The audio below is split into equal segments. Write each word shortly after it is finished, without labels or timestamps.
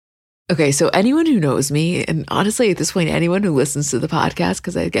Okay, so anyone who knows me, and honestly, at this point, anyone who listens to the podcast,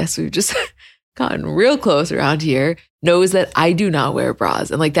 because I guess we've just gotten real close around here, knows that I do not wear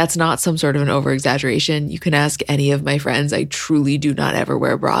bras. And like, that's not some sort of an over exaggeration. You can ask any of my friends. I truly do not ever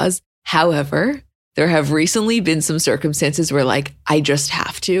wear bras. However, there have recently been some circumstances where like, I just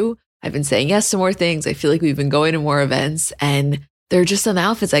have to. I've been saying yes to more things. I feel like we've been going to more events and there are just some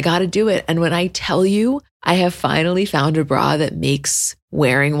outfits. I got to do it. And when I tell you, I have finally found a bra that makes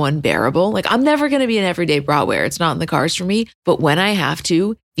wearing one bearable. Like I'm never going to be an everyday bra wearer. It's not in the cards for me. But when I have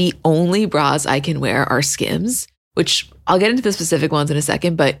to, the only bras I can wear are Skims, which I'll get into the specific ones in a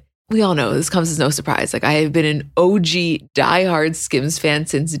second, but we all know this comes as no surprise. Like I have been an OG diehard Skims fan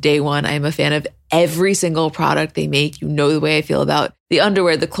since day one. I am a fan of every single product they make. You know the way I feel about the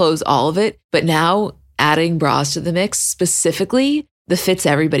underwear, the clothes, all of it. But now adding bras to the mix, specifically the Fits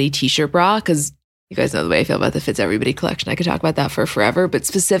Everybody t-shirt bra, because you guys know the way I feel about the Fits Everybody collection. I could talk about that for forever, but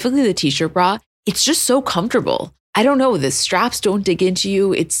specifically the t-shirt bra, it's just so comfortable. I don't know, the straps don't dig into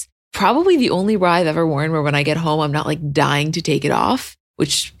you. It's probably the only bra I've ever worn where when I get home, I'm not like dying to take it off,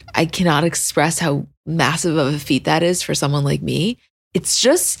 which I cannot express how massive of a feat that is for someone like me. It's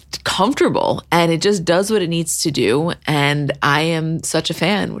just comfortable and it just does what it needs to do. And I am such a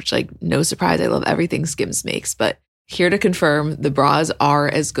fan, which like no surprise, I love everything Skims makes, but here to confirm the bras are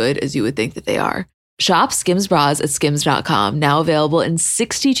as good as you would think that they are. Shop Skims bras at skims.com, now available in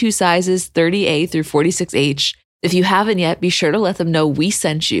 62 sizes, 30A through 46H. If you haven't yet, be sure to let them know we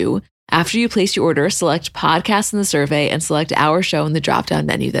sent you. After you place your order, select podcast in the survey and select our show in the drop-down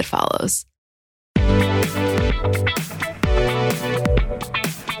menu that follows.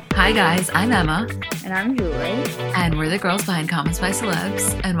 Hi guys, I'm Emma. And I'm Julie. And we're the girls behind Comments by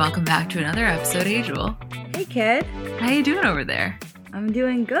Celebs. And welcome back to another episode. Hey, Jewel. Hey, kid. How you doing over there? I'm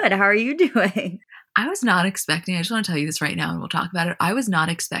doing good. How are you doing? I was not expecting, I just want to tell you this right now and we'll talk about it. I was not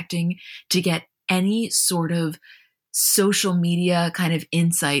expecting to get any sort of social media kind of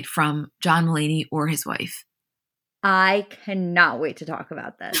insight from John Mulaney or his wife. I cannot wait to talk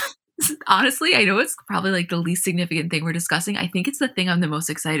about this. Honestly, I know it's probably like the least significant thing we're discussing. I think it's the thing I'm the most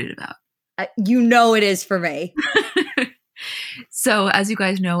excited about. You know it is for me. So as you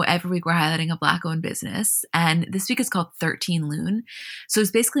guys know, every week we're highlighting a Black-owned business. And this week is called 13 Lune. So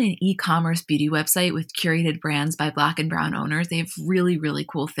it's basically an e-commerce beauty website with curated brands by Black and brown owners. They have really, really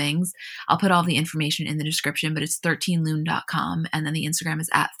cool things. I'll put all the information in the description, but it's 13lune.com. And then the Instagram is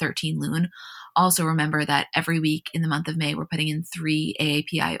at 13lune. Also remember that every week in the month of May, we're putting in 3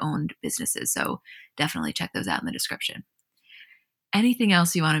 AAPI-owned businesses. So definitely check those out in the description. Anything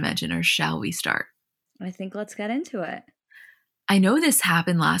else you want to mention, or shall we start? I think let's get into it. I know this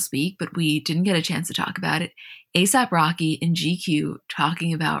happened last week, but we didn't get a chance to talk about it. A$AP Rocky and GQ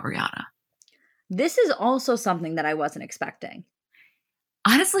talking about Rihanna. This is also something that I wasn't expecting.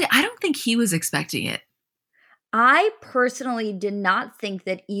 Honestly, I don't think he was expecting it. I personally did not think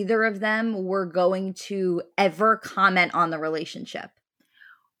that either of them were going to ever comment on the relationship.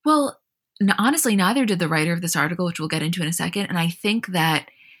 Well, honestly, neither did the writer of this article, which we'll get into in a second. And I think that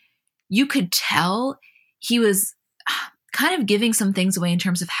you could tell he was kind of giving some things away in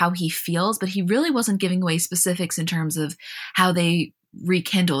terms of how he feels, but he really wasn't giving away specifics in terms of how they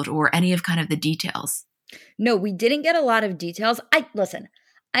rekindled or any of kind of the details. No, we didn't get a lot of details. Listen,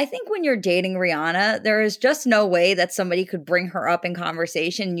 I think when you're dating Rihanna, there is just no way that somebody could bring her up in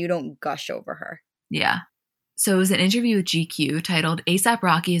conversation and you don't gush over her. Yeah. So it was an interview with GQ titled A$AP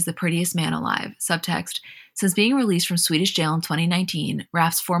Rocky is the prettiest man alive. Subtext, since being released from Swedish jail in 2019,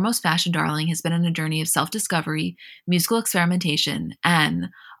 rap's foremost fashion darling has been on a journey of self-discovery, musical experimentation, and,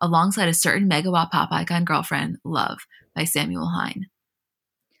 alongside a certain megawatt pop icon girlfriend, love, by Samuel Hine.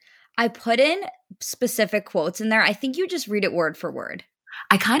 I put in specific quotes in there. I think you just read it word for word.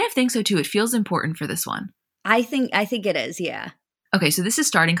 I kind of think so too. It feels important for this one. I think it is, yeah. Okay, so this is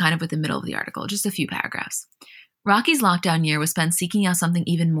starting kind of with the middle of the article, just a few paragraphs. Rocky's lockdown year was spent seeking out something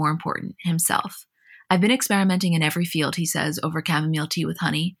even more important, himself. I've been experimenting in every field, he says, over chamomile tea with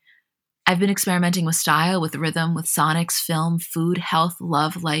honey. I've been experimenting with style, with rhythm, with sonics, film, food, health,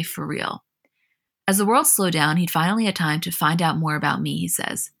 love, life, for real. As the world slowed down, he'd finally had time to find out more about me, he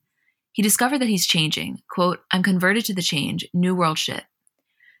says. He discovered that he's changing. Quote, I'm converted to the change, new world shit.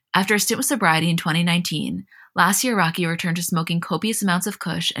 After a stint with sobriety in 2019, last year Rocky returned to smoking copious amounts of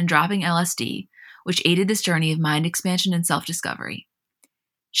kush and dropping LSD, which aided this journey of mind expansion and self-discovery.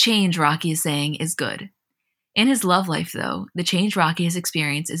 Change, Rocky is saying, is good. In his love life, though, the change Rocky has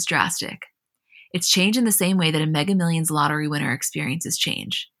experienced is drastic. It's change in the same way that a Mega Millions lottery winner experiences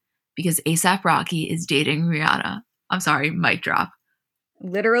change. Because A$AP Rocky is dating Rihanna. I'm sorry, mic drop.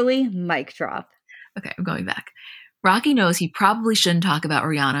 Literally, mic drop. Okay, I'm going back. Rocky knows he probably shouldn't talk about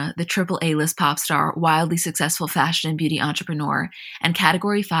Rihanna, the triple A-list pop star, wildly successful fashion and beauty entrepreneur, and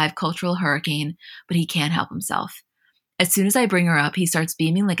Category 5 cultural hurricane, but he can't help himself. As soon as I bring her up, he starts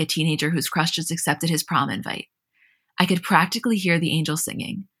beaming like a teenager whose crush just accepted his prom invite. I could practically hear the angel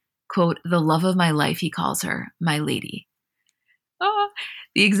singing. Quote, the love of my life, he calls her, my lady.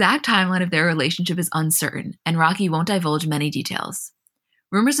 The exact timeline of their relationship is uncertain, and Rocky won't divulge many details.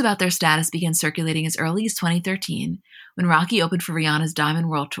 Rumors about their status began circulating as early as 2013, when Rocky opened for Rihanna's Diamond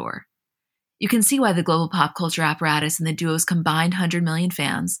World Tour. You can see why the global pop culture apparatus and the duo's combined 100 million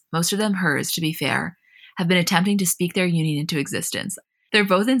fans, most of them hers, to be fair, have been attempting to speak their union into existence. They're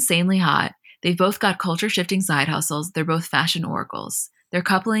both insanely hot. They've both got culture-shifting side hustles. They're both fashion oracles. Their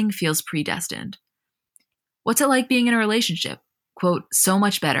coupling feels predestined. What's it like being in a relationship? Quote, so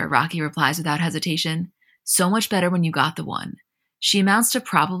much better, Rocky replies without hesitation. So much better when you got the one. She amounts to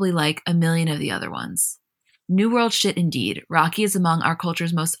probably like a million of the other ones. New world shit indeed. Rocky is among our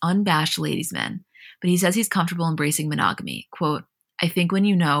culture's most unabashed ladies' men, but he says he's comfortable embracing monogamy. Quote, I think when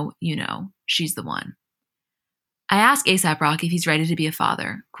you know, she's the one. I ask A$AP Rocky if he's ready to be a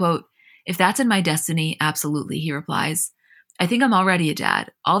father. Quote, if that's in my destiny, absolutely, he replies. I think I'm already a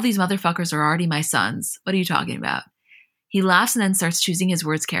dad. All these motherfuckers are already my sons. What are you talking about? He laughs and then starts choosing his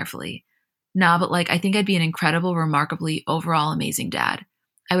words carefully. Nah, but I think I'd be an incredible, remarkably, overall amazing dad.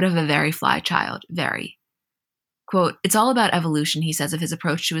 I would have a very fly child. Very. Quote, it's all about evolution, he says of his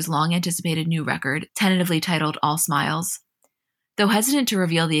approach to his long-anticipated new record, tentatively titled All Smiles. Though hesitant to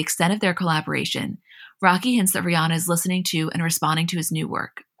reveal the extent of their collaboration, Rocky hints that Rihanna is listening to and responding to his new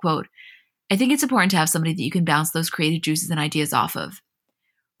work. Quote, I think it's important to have somebody that you can bounce those creative juices and ideas off of.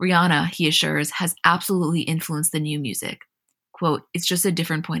 Rihanna, he assures, has absolutely influenced the new music. Quote, it's just a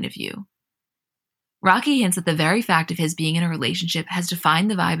different point of view. Rocky hints that the very fact of his being in a relationship has defined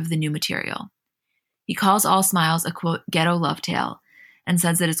the vibe of the new material. He calls All Smiles a, quote, ghetto love tale, and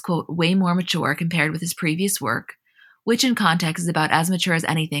says that it's, quote, way more mature compared with his previous work, which in context is about as mature as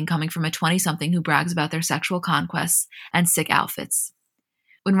anything coming from a 20-something who brags about their sexual conquests and sick outfits.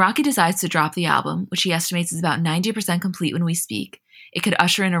 When Rocky decides to drop the album, which he estimates is about 90% complete when we speak, it could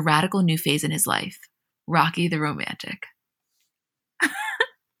usher in a radical new phase in his life. Rocky the Romantic.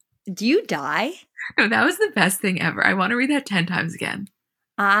 Do you die? No, that was the best thing ever. I want to read that 10 times again.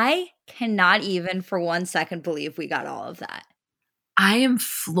 I cannot even for 1 second believe we got all of that. I am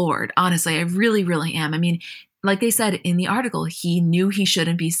floored. Honestly, I really, really am. I mean, like they said in the article, he knew he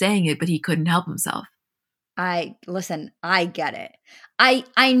shouldn't be saying it, but he couldn't help himself. I get it.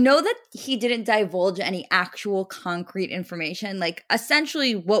 I know that he didn't divulge any actual concrete information.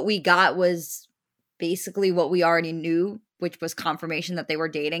 Essentially what we got was basically what we already knew, which was confirmation that they were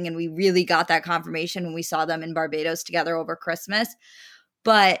dating. And we really got that confirmation when we saw them in Barbados together over Christmas.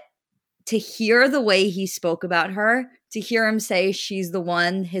 But to hear the way he spoke about her, to hear him say she's the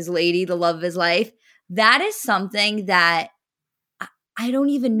one, his lady, the love of his life, that is something that I don't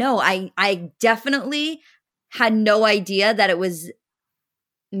even know. I definitely had no idea that it was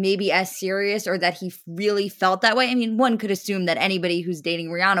maybe as serious or that he really felt that way. I mean, one could assume that anybody who's dating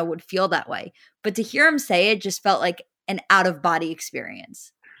Rihanna would feel that way. But to hear him say it just felt like an out-of-body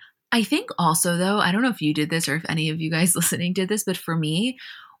experience. I think also, though, I don't know if you did this or if any of you guys listening did this, but for me,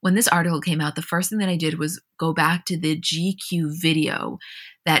 when this article came out, the first thing that I did was go back to the GQ video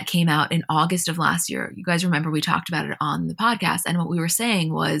that came out in August of last year. You guys remember we talked about it on the podcast, and what we were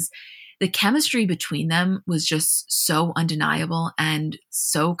saying was the chemistry between them was just so undeniable and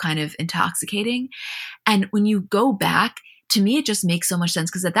so kind of intoxicating. And when you go back, to me, it just makes so much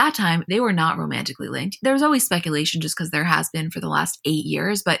sense because at that time, they were not romantically linked. There was always speculation just because there has been for the last 8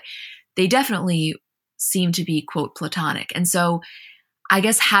 years, but they definitely seem to be, quote, platonic. And so I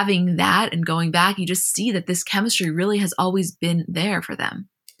guess having that and going back, you just see that this chemistry really has always been there for them.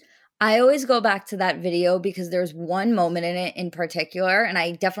 I always go back to that video because there's one moment in it in particular, and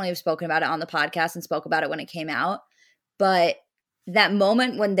I definitely have spoken about it on the podcast and spoke about it when it came out, but that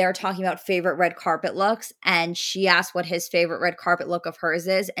moment when they're talking about favorite red carpet looks and she asked what his favorite red carpet look of hers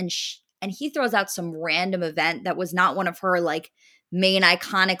is, and he throws out some random event that was not one of her main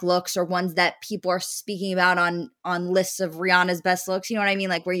iconic looks or ones that people are speaking about on lists of Rihanna's best looks. You know what I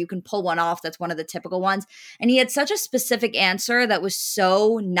mean? Where you can pull one off. That's one of the typical ones. And he had such a specific answer that was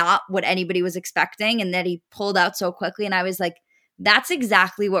so not what anybody was expecting and that he pulled out so quickly. And I was like, that's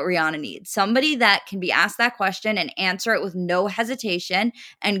exactly what Rihanna needs. Somebody that can be asked that question and answer it with no hesitation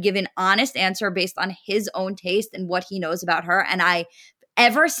and give an honest answer based on his own taste and what he knows about her. And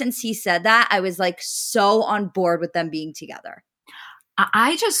ever since he said that, I was so on board with them being together.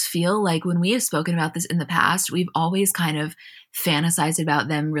 I just feel like when we have spoken about this in the past, we've always kind of fantasized about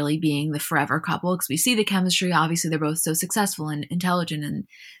them really being the forever couple because we see the chemistry. Obviously, they're both so successful and intelligent and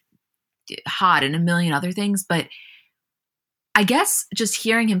hot and a million other things. But I guess just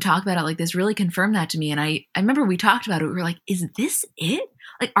hearing him talk about it like this really confirmed that to me. And I remember we talked about it. We were like, is this it?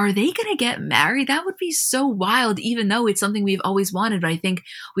 Like, are they going to get married? That would be so wild, even though it's something we've always wanted. But I think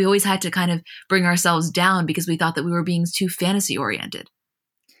we always had to kind of bring ourselves down because we thought that we were being too fantasy oriented.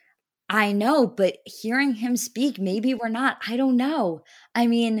 I know, but hearing him speak, maybe we're not. I don't know. I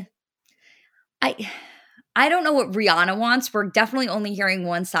mean, I don't know what Rihanna wants. We're definitely only hearing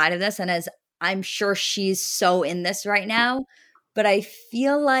one side of this. And as I'm sure she's so in this right now, but I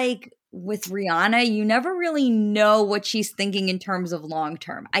feel like with Rihanna, you never really know what she's thinking in terms of long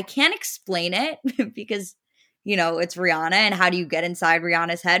term. I can't explain it because, it's Rihanna and how do you get inside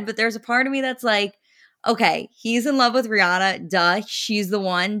Rihanna's head? But there's a part of me that's like, okay, he's in love with Rihanna, duh. She's the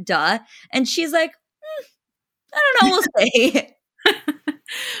one, duh. And she's like, I don't know, we'll see.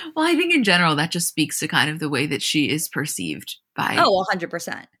 Well, I think in general, that just speaks to kind of the way that she is perceived by. Oh,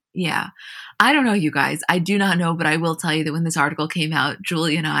 100%. Yeah. I don't know, you guys. I do not know, but I will tell you that when this article came out,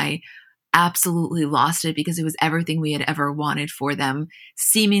 Julie and I absolutely lost it because it was everything we had ever wanted for them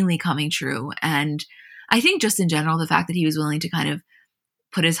seemingly coming true. And I think just in general, the fact that he was willing to kind of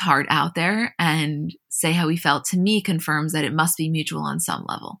put his heart out there and say how he felt, to me, confirms that it must be mutual on some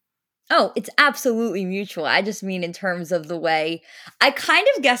level. Oh, it's absolutely mutual. I just mean in terms of the way, I kind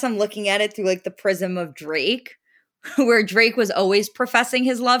of guess I'm looking at it through like the prism of Drake, where Drake was always professing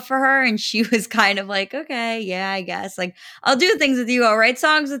his love for her and she was kind of like, okay, yeah, I guess. Like, I'll do things with you, I'll write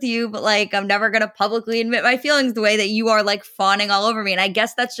songs with you, but like, I'm never going to publicly admit my feelings the way that you are like fawning all over me. And I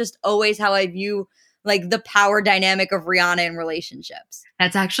guess that's just always how I view like the power dynamic of Rihanna in relationships.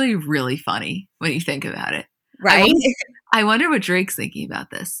 That's actually really funny when you think about it. Right? I wonder what Drake's thinking about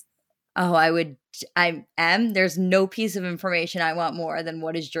this. Oh, I am. There's no piece of information I want more than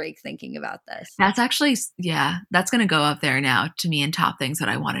what is Drake thinking about this. That's actually, yeah, that's going to go up there now to me in top things that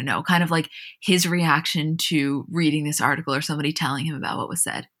I want to know. Kind of like his reaction to reading this article or somebody telling him about what was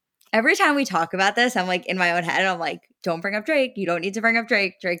said. Every time we talk about this, I'm like in my own head, I'm like, don't bring up Drake. You don't need to bring up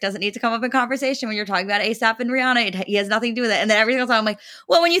Drake. Drake doesn't need to come up in conversation when you're talking about ASAP and Rihanna. He has nothing to do with it. And then every single time I'm like,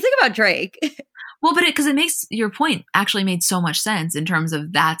 well, when you think about Drake. Well, but because it makes your point actually made so much sense in terms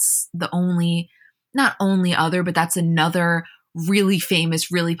of that's the only, not only other, but that's another really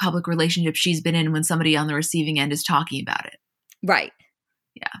famous, really public relationship she's been in when somebody on the receiving end is talking about it. Right.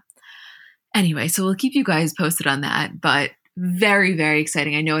 Yeah. Anyway, so we'll keep you guys posted on that, but very, very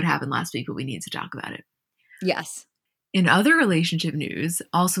exciting. I know it happened last week, but we need to talk about it. Yes. In other relationship news,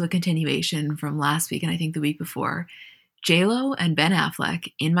 also a continuation from last week and I think the week before, J-Lo and Ben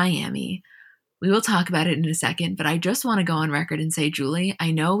Affleck in Miami. We will talk about it in a second, but I just want to go on record and say, Julie,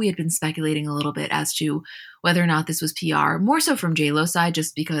 I know we had been speculating a little bit as to whether or not this was PR, more so from J-Lo's side,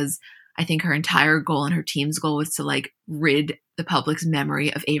 just because I think her entire goal and her team's goal was to like rid the public's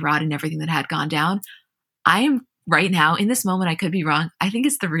memory of A-Rod and everything that had gone down. I am right now, in this moment, I could be wrong. I think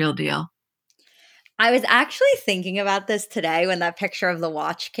it's the real deal. I was actually thinking about this today when that picture of the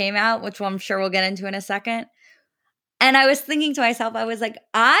watch came out, which I'm sure we'll get into in a second. And I was thinking to myself, I was like,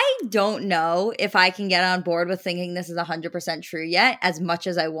 I don't know if I can get on board with thinking this is 100% true yet, as much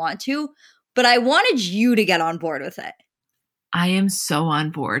as I want to, but I wanted you to get on board with it. I am so on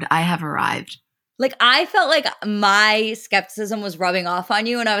board. I have arrived. Like, I felt like my skepticism was rubbing off on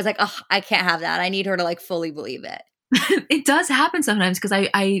you, and I was like, oh, I can't have that. I need her to like fully believe it. It does happen sometimes because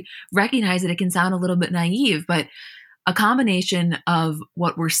I recognize that it can sound a little bit naive, but a combination of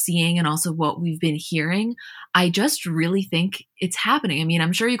what we're seeing and also what we've been hearing, I just really think it's happening. I mean,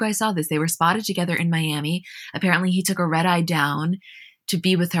 I'm sure you guys saw this. They were spotted together in Miami. Apparently, he took a red eye down to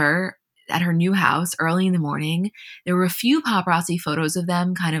be with her at her new house early in the morning. There were a few paparazzi photos of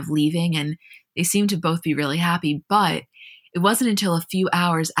them kind of leaving, and they seemed to both be really happy. But it wasn't until a few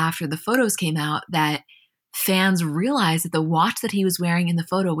hours after the photos came out that fans realized that the watch that he was wearing in the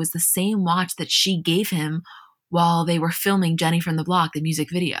photo was the same watch that she gave him while they were filming Jenny from the Block, the music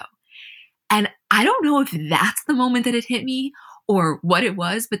video. And I don't know if that's the moment that it hit me or what it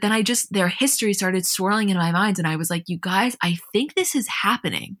was, but then their history started swirling in my mind. And I was like, you guys, I think this is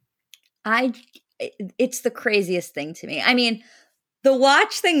happening. It's the craziest thing to me. I mean, the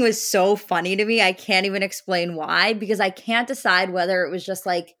watch thing was so funny to me. I can't even explain why, because I can't decide whether it was just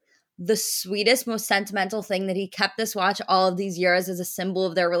like the sweetest, most sentimental thing that he kept this watch all of these years as a symbol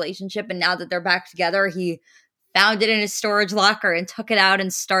of their relationship. And now that they're back together, he found it in his storage locker and took it out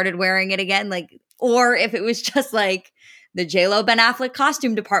and started wearing it again. Like, or if it was just like the J-Lo Ben Affleck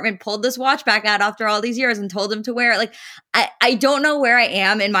costume department pulled this watch back out after all these years and told him to wear it. Like, I don't know where I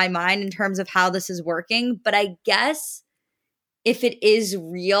am in my mind in terms of how this is working, but I guess if it is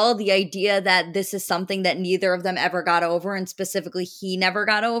real, the idea that this is something that neither of them ever got over, and specifically he never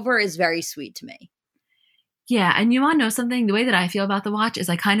got over, is very sweet to me. Yeah, and you want to know something? The way that I feel about the watch is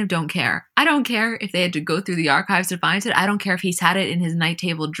I kind of don't care. I don't care if they had to go through the archives to find it. I don't care if he's had it in his night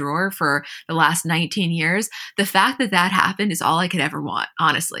table drawer for the last 19 years. The fact that that happened is all I could ever want,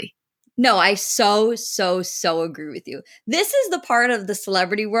 honestly. No, I so agree with you. This is the part of the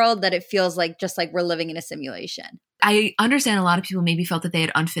celebrity world that it feels like just like we're living in a simulation. I understand a lot of people maybe felt that they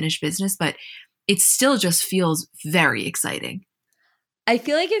had unfinished business, but it still just feels very exciting. I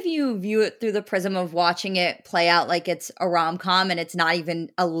feel like if you view it through the prism of watching it play out like it's a rom-com and it's not even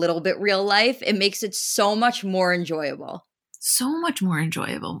a little bit real life, it makes it so much more enjoyable. So much more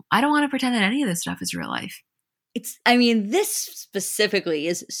enjoyable. I don't want to pretend that any of this stuff is real life. This specifically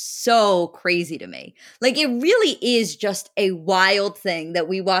is so crazy to me. Like, it really is just a wild thing that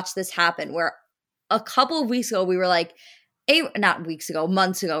we watched this happen, where a couple of weeks ago we were like,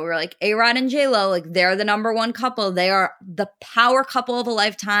 months ago, we were like, A-Rod and J-Lo, like, they're the number one couple. They are the power couple of a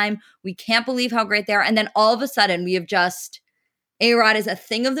lifetime. We can't believe how great they are. And then all of a sudden we have just, A-Rod is a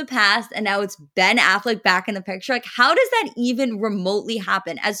thing of the past, and now it's Ben Affleck back in the picture. Like, how does that even remotely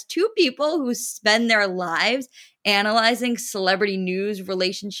happen? As two people who spend their lives analyzing celebrity news,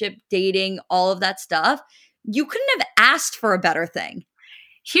 relationship, dating, all of that stuff, you couldn't have asked for a better thing.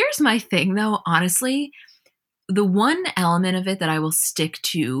 Here's my thing, though, honestly. The one element of it that I will stick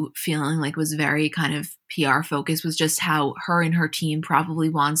to feeling like was very kind of PR focused was just how her and her team probably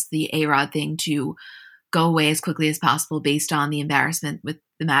wants the A-Rod thing to go away as quickly as possible based on the embarrassment with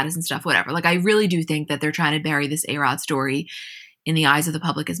the Madison stuff, whatever. Like, I really do think that they're trying to bury this A-Rod story in the eyes of the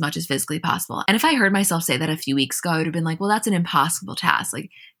public as much as physically possible. And if I heard myself say that a few weeks ago, I would have been like, well, that's an impossible task. Like,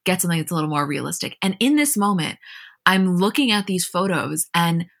 get something that's a little more realistic. And in this moment, I'm looking at these photos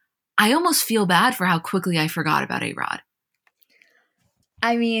and I almost feel bad for how quickly I forgot about A-Rod.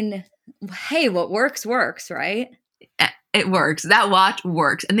 I mean, hey, what works, right? It works. That watch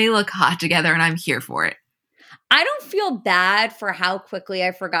works. And they look hot together and I'm here for it. I don't feel bad for how quickly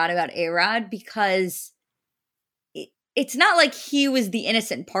I forgot about A-Rod because it's not like he was the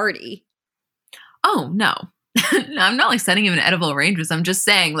innocent party. Oh, no. I'm not like sending him an edible arrangements. I'm just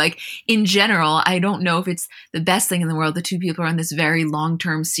saying, like, in general, I don't know if it's the best thing in the world that two people are in this very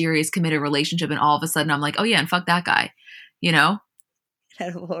long-term, serious, committed relationship, and all of a sudden I'm like, oh yeah, and fuck that guy, you know?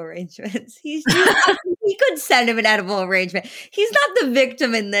 Edible arrangements. He could send him an edible arrangement. He's not the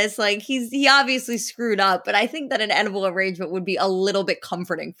victim in this. Like, he obviously screwed up, but I think that an edible arrangement would be a little bit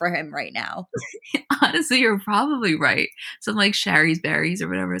comforting for him right now. Honestly, you're probably right. Some like Sherry's Berries or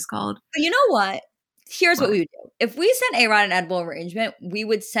whatever it's called. But you know what? Here's what we would do. If we sent A-Rod an edible arrangement, we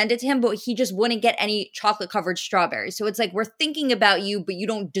would send it to him, but he just wouldn't get any chocolate-covered strawberries. So it's like, we're thinking about you, but you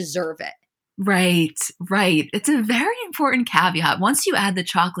don't deserve it. Right. It's a very important caveat. Once you add the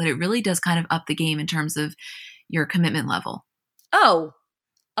chocolate, it really does kind of up the game in terms of your commitment level. Oh,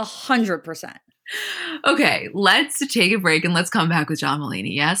 100%. Okay, let's take a break and let's come back with John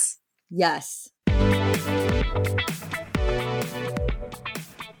Mulaney, yes? Yes.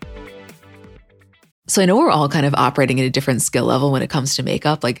 So I know we're all kind of operating at a different skill level when it comes to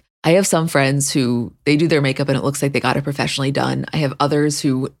makeup. Like, I have some friends who they do their makeup and it looks like they got it professionally done. I have others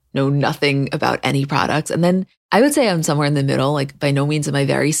who know nothing about any products. And then I would say I'm somewhere in the middle. Like, by no means am I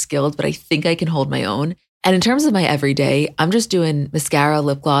very skilled, but I think I can hold my own. And in terms of my everyday, I'm just doing mascara,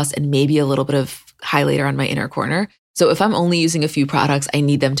 lip gloss, and maybe a little bit of highlighter on my inner corner. So if I'm only using a few products, I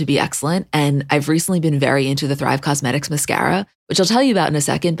need them to be excellent. And I've recently been very into the Thrive Causemetics mascara, which I'll tell you about in a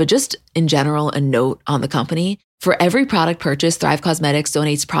second, but just in general, a note on the company. For every product purchase, Thrive Causemetics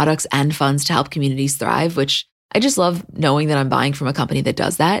donates products and funds to help communities thrive, which I just love knowing that I'm buying from a company that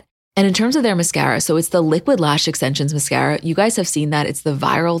does that. And in terms of their mascara, so it's the Liquid Lash Extensions mascara. You guys have seen that. It's the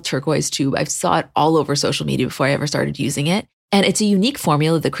viral turquoise tube. I saw it all over social media before I ever started using it. And it's a unique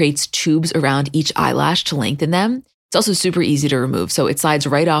formula that creates tubes around each eyelash to lengthen them. It's also super easy to remove. So it slides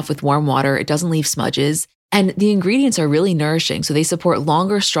right off with warm water. It doesn't leave smudges. And the ingredients are really nourishing. So they support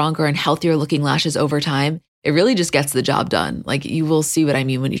longer, stronger, and healthier looking lashes over time. It really just gets the job done. Like, you will see what I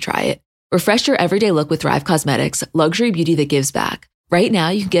mean when you try it. Refresh your everyday look with Thrive Causemetics, luxury beauty that gives back. Right now,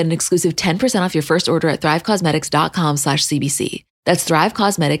 you can get an exclusive 10% off your first order at thrivecausemetics.com/CBC. That's Thrive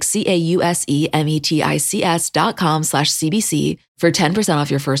Causemetics, CAUSEMETICS.com/CBC for 10%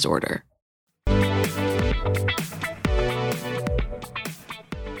 off your first order.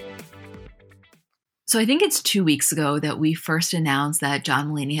 So I think it's 2 weeks ago that we first announced that John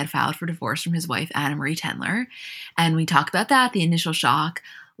Mulaney had filed for divorce from his wife, Anna Marie Tendler. And we talked about that, the initial shock.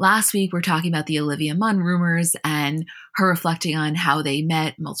 Last week, we're talking about the Olivia Munn rumors and her reflecting on how they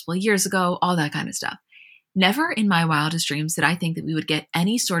met multiple years ago, all that kind of stuff. never in my wildest dreams did I think that we would get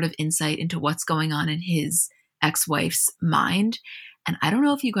any sort of insight into what's going on in his ex-wife's mind. And I don't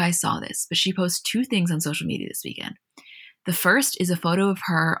know if you guys saw this, but she posted 2 things on social media this weekend. The first is a photo of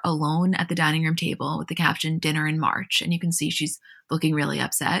her alone at the dining room table with the caption "Dinner in March," and you can see she's looking really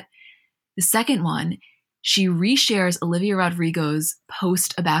upset. The second one, she reshares Olivia Rodrigo's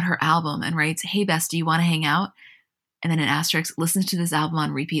post about her album and writes, "Hey bestie, you want to hang out?" And then an asterisk, "Listen to this album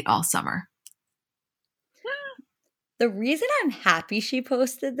on repeat all summer." The reason I'm happy she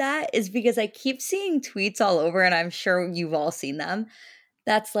posted that is because I keep seeing tweets all over, and I'm sure you've all seen them.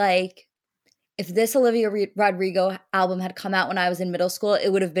 That's like, if this Olivia Rodrigo album had come out when I was in middle school, it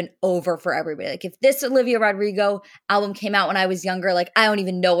would have been over for everybody. Like, if this Olivia Rodrigo album came out when I was younger, like, I don't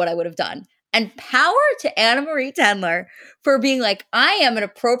even know what I would have done. And power to Anna Marie Tendler for being like, I am an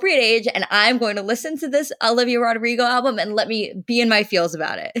appropriate age and I'm going to listen to this Olivia Rodrigo album and let me be in my feels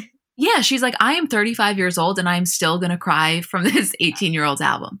about it. Yeah, she's like, I am 35 years old and I'm still going to cry from this 18-year-old's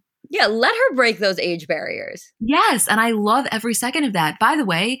album. Yeah, let her break those age barriers. Yes, and I love every second of that. By the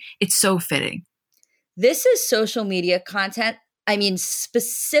way, it's so fitting. This is social media content. I mean,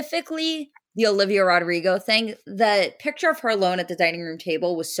 specifically the Olivia Rodrigo thing. The picture of her alone at the dining room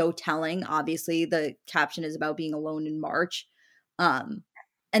table was so telling. Obviously, the caption is about being alone in March. And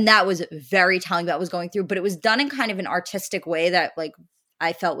that was very telling about what was going through. But it was done in kind of an artistic way that, like,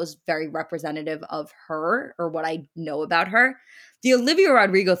 I felt was very representative of her or what I know about her. The Olivia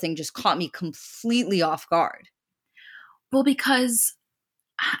Rodrigo thing just caught me completely off guard. Well, because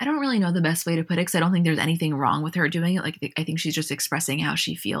I don't really know the best way to put it, because I don't think there's anything wrong with her doing it. Like, I think she's just expressing how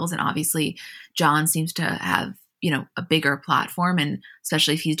she feels. And obviously, John seems to have, a bigger platform. And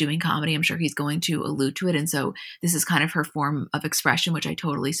especially if he's doing comedy, I'm sure he's going to allude to it. And so this is kind of her form of expression, which I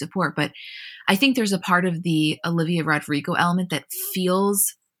totally support. But I think there's a part of the Olivia Rodrigo element that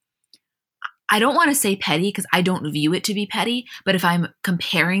feels, I don't want to say petty because I don't view it to be petty. But if I'm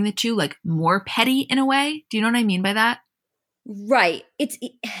comparing the two, like, more petty in a way, do you know what I mean by that? Right. It's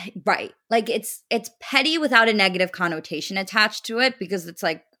right. Like, it's petty without a negative connotation attached to it, because it's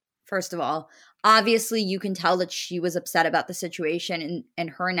like, first of all, obviously you can tell that she was upset about the situation and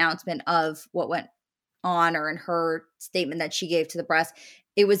her announcement of what went on, or in her statement that she gave to the press,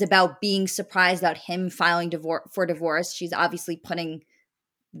 it was about being surprised about him filing for divorce. She's obviously putting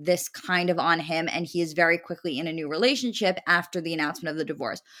this kind of on him, and he is very quickly in a new relationship after the announcement of the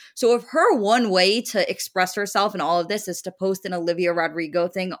divorce. So if her one way to express herself in all of this is to post an Olivia Rodrigo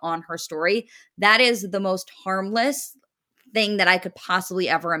thing on her story, that is the most harmless thing that I could possibly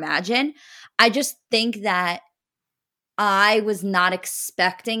ever imagine. I just think that I was not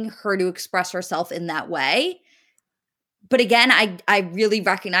expecting her to express herself in that way. But again, I really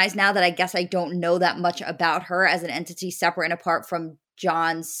recognize now that I guess I don't know that much about her as an entity separate and apart from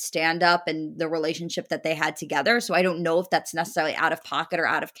John's stand-up and the relationship that they had together. So I don't know if that's necessarily out of pocket or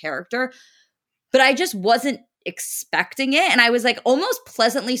out of character. But I just wasn't expecting it. And I was like almost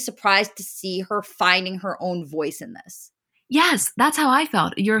pleasantly surprised to see her finding her own voice in this. Yes, that's how I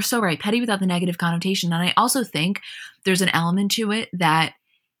felt. You're so right. Petty without the negative connotation. And I also think there's an element to it that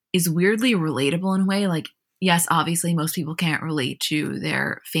is weirdly relatable in a way. Like, yes, obviously most people can't relate to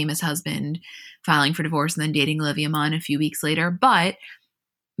their famous husband filing for divorce and then dating Olivia Munn a few weeks later. But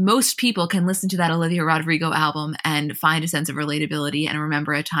most people can listen to that Olivia Rodrigo album and find a sense of relatability and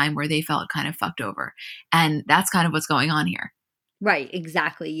remember a time where they felt kind of fucked over. And that's kind of what's going on here. Right,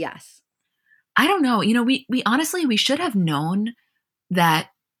 exactly, yes. I don't know. We honestly, we should have known that.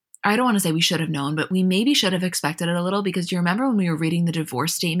 I don't want to say we should have known, but we maybe should have expected it a little, because do you remember when we were reading the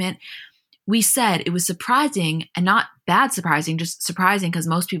divorce statement, we said it was surprising, and not bad surprising, just surprising because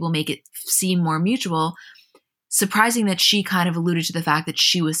most people make it seem more mutual, surprising that she kind of alluded to the fact that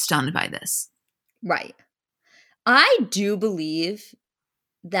she was stunned by this. Right. I do believe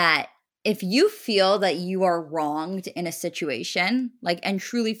that if you feel that you are wronged in a situation, like, and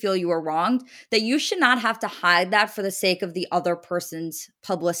truly feel you are wronged, that you should not have to hide that for the sake of the other person's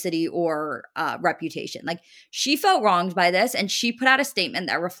publicity or reputation. Like, she felt wronged by this and she put out a statement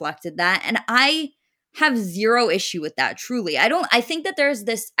that reflected that. And I have zero issue with that, truly. I think that there's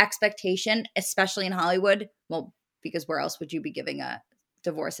this expectation, especially in Hollywood, well, because where else would you be giving a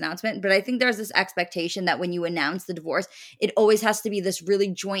divorce announcement? But I think there's this expectation that when you announce the divorce, it always has to be this really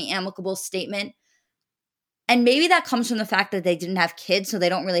joint, amicable statement. And maybe that comes from the fact that they didn't have kids, so they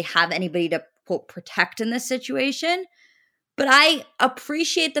don't really have anybody to, quote, protect in this situation. But I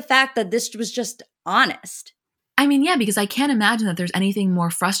appreciate the fact that this was just honest. I mean, yeah, because I can't imagine that there's anything more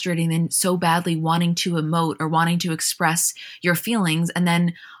frustrating than so badly wanting to emote or wanting to express your feelings and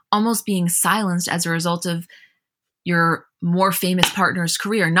then almost being silenced as a result of your more famous partner's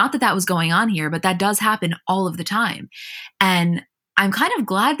career. Not that that was going on here, but that does happen all of the time. And I'm kind of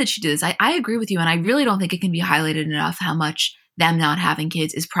glad that she did this. I agree with you. And I really don't think it can be highlighted enough how much them not having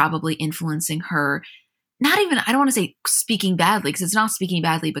kids is probably influencing her. Not even, I don't want to say speaking badly, because it's not speaking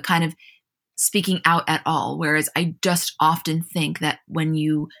badly, but kind of speaking out at all. Whereas I just often think that when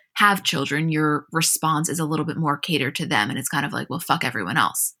you have children, your response is a little bit more catered to them. And it's kind of like, well, fuck everyone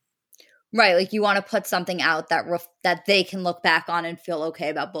else. Right. Like you want to put something out that that they can look back on and feel okay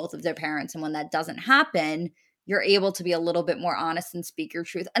about both of their parents. And when that doesn't happen, you're able to be a little bit more honest and speak your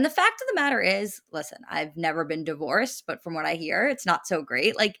truth. And the fact of the matter is, listen, I've never been divorced, but from what I hear, it's not so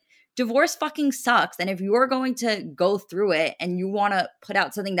great. Like divorce fucking sucks. And if you're going to go through it and you want to put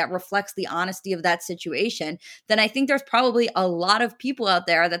out something that reflects the honesty of that situation, then I think there's probably a lot of people out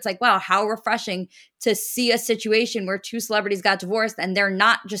there that's like, wow, how refreshing to see a situation where two celebrities got divorced and they're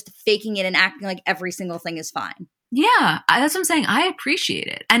not just faking it and acting like every single thing is fine. Yeah, that's what I'm saying. I appreciate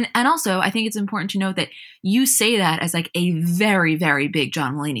it. And also, I think it's important to note that you say that as like a very, very big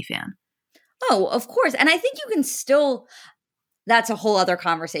John Mulaney fan. Oh, of course. And I think you can still, that's a whole other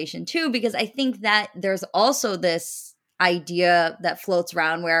conversation too, because I think that there's also this idea that floats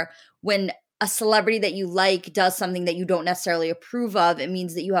around where when a celebrity that you like does something that you don't necessarily approve of, it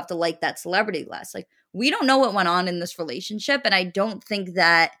means that you have to like that celebrity less. Like, we don't know what went on in this relationship. And I don't think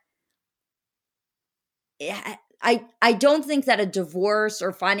that I don't think that a divorce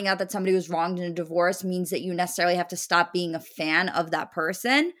or finding out that somebody was wronged in a divorce means that you necessarily have to stop being a fan of that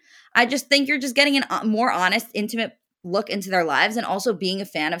person. I just think you're just getting a more honest, intimate look into their lives. And also being a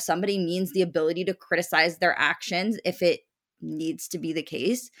fan of somebody means the ability to criticize their actions if it needs to be the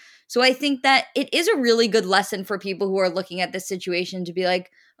case. So I think that it is a really good lesson for people who are looking at this situation to be like,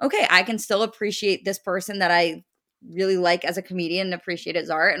 okay, I can still appreciate this person that I really like as a comedian and appreciate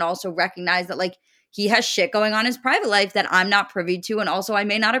his art, and also recognize that like he has shit going on in his private life that I'm not privy to, and also I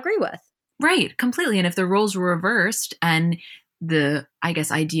may not agree with. Right, completely. And if the roles were reversed and the, I guess,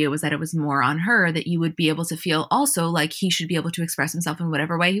 idea was that it was more on her, that you would be able to feel also like he should be able to express himself in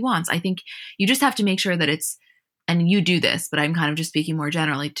whatever way he wants. I think you just have to make sure that it's, and you do this, but I'm kind of just speaking more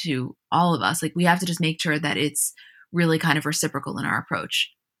generally to all of us, like we have to just make sure that it's really kind of reciprocal in our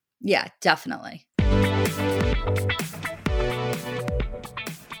approach. Yeah, definitely.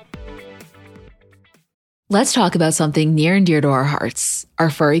 Let's talk about something near and dear to our hearts, our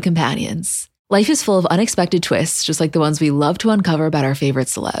furry companions. Life is full of unexpected twists, just like the ones we love to uncover about our favorite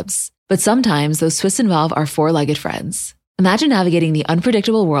celebs. But sometimes those twists involve our four-legged friends. Imagine navigating the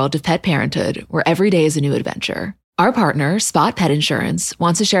unpredictable world of pet parenthood, where every day is a new adventure. Our partner, Spot Pet Insurance,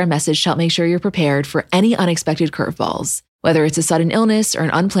 wants to share a message to help make sure you're prepared for any unexpected curveballs, whether it's a sudden illness or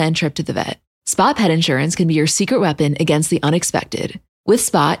an unplanned trip to the vet. Spot Pet Insurance can be your secret weapon against the unexpected. With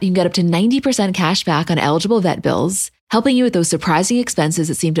Spot, you can get up to 90% cash back on eligible vet bills, helping you with those surprising expenses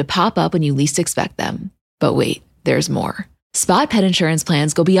that seem to pop up when you least expect them. But wait, there's more. Spot Pet Insurance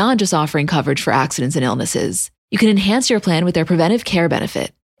plans go beyond just offering coverage for accidents and illnesses. You can enhance your plan with their preventive care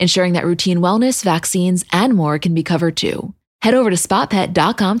benefit, ensuring that routine wellness, vaccines, and more can be covered too. Head over to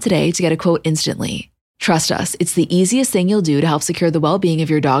spotpet.com today to get a quote instantly. Trust us, it's the easiest thing you'll do to help secure the well-being of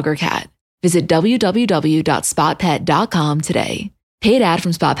your dog or cat. Visit www.spotpet.com today. Paid ad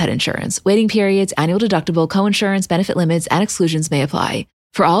from Spot Pet Insurance. Waiting periods, annual deductible, coinsurance, benefit limits, and exclusions may apply.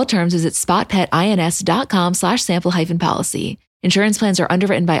 For all terms, visit spotpetins.com/sample-policy. Insurance plans are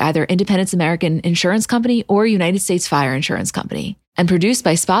underwritten by either Independence American Insurance Company or United States Fire Insurance Company and produced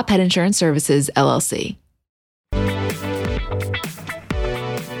by Spot Pet Insurance Services, LLC.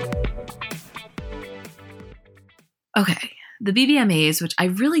 Okay, the BBMAs, which I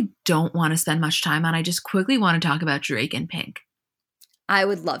really don't want to spend much time on. I just quickly want to talk about Drake and Pink. I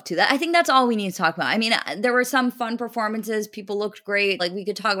would love to. I think that's all we need to talk about. I mean, there were some fun performances. People looked great. Like, we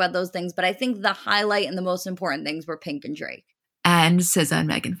could talk about those things. But I think the highlight and the most important things were Pink and Drake. And SZA and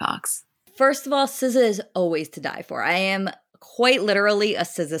Megan Fox. First of all, SZA is always to die for. I am quite literally a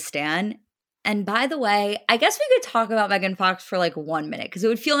SZA stan. And by the way, I guess we could talk about Megan Fox for like 1 minute because it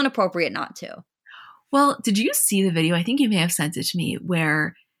would feel inappropriate not to. Well, did you see the video? I think you may have sent it to me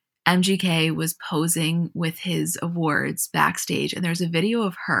where MGK was posing with his awards backstage, and there's a video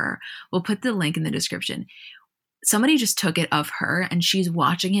of her. We'll put the link in the description. Somebody just took it of her, and she's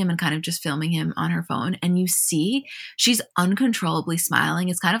watching him and kind of just filming him on her phone. And you see she's uncontrollably smiling.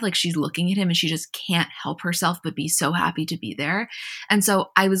 It's kind of like she's looking at him and she just can't help herself but be so happy to be there. And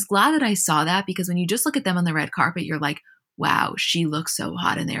so I was glad that I saw that, because when you just look at them on the red carpet, you're like, wow, she looks so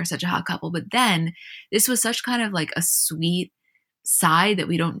hot and they are such a hot couple. But then this was such kind of like a sweet side that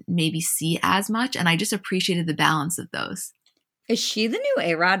we don't maybe see as much, and I just appreciated the balance of those. Is she the new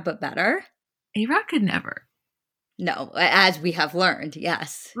A-Rod but better? A-Rod could never. No, as we have learned,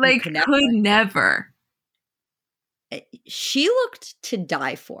 yes. You Like, could never. She looked to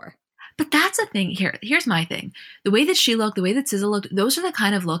die for. But that's the thing. Here's my thing. The way that she looked, the way that SZA looked, those are the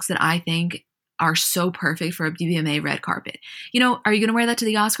kind of looks that I think are so perfect for a BBMA red carpet. You know, are you going to wear that to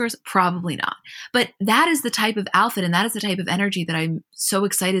the Oscars? Probably not. But that is the type of outfit and that is the type of energy that I'm so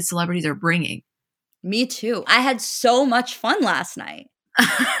excited celebrities are bringing. Me too. I had so much fun last night.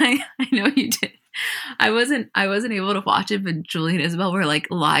 I know you did. I wasn't able to watch it, but Julie and Isabel were like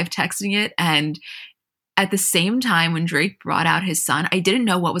live texting it. And at the same time, when Drake brought out his son, I didn't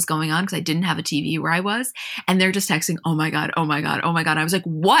know what was going on because I didn't have a TV where I was. And they're just texting, oh my God, oh my God, oh my God. I was like,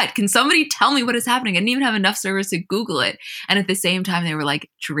 what? Can somebody tell me what is happening? I didn't even have enough service to Google it. And at the same time, they were like,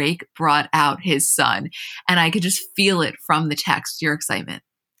 Drake brought out his son. And I could just feel it from the text, your excitement.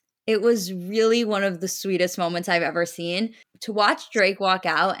 It was really one of the sweetest moments I've ever seen. To watch Drake walk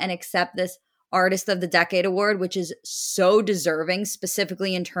out and accept this Artist of the Decade award, which is so deserving,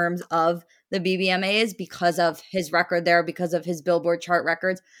 specifically in terms of the BBMAs because of his record there, because of his Billboard chart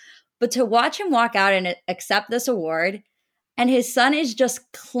records. But to watch him walk out and accept this award, and his son is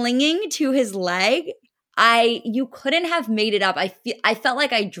just clinging to his leg, you couldn't have made it up. I felt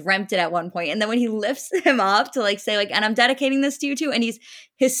like I dreamt it at one point. And then when he lifts him up to like say like, and I'm dedicating this to you too, and he's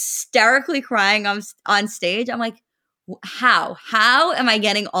hysterically crying on stage, I'm like, how am I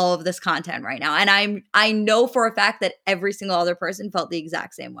getting all of this content right now? And I know for a fact that every single other person felt the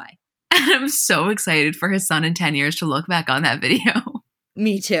exact same way. And I'm so excited for his son in 10 years to look back on that video.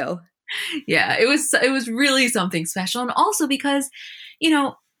 Me too. Yeah, it was really something special. And also because, you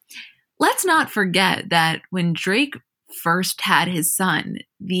know, let's not forget that when Drake first had his son,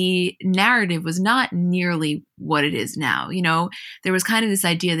 the narrative was not nearly what it is now. You know, there was kind of this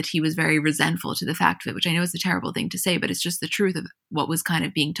idea that he was very resentful to the fact of it, which I know is a terrible thing to say, but it's just the truth of what was kind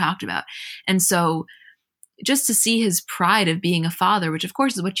of being talked about. And so just to see his pride of being a father, which of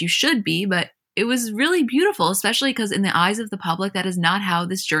course is what you should be, but it was really beautiful, especially because in the eyes of the public, that is not how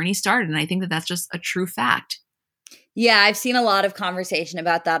this journey started. And I think that that's just a true fact. Yeah, I've seen a lot of conversation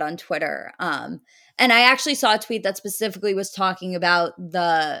about that on Twitter. And I actually saw a tweet that specifically was talking about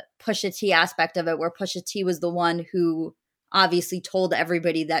the Pusha T aspect of it, where Pusha T was the one who obviously told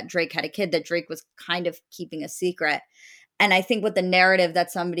everybody that Drake had a kid, that Drake was kind of keeping a secret. And I think what the narrative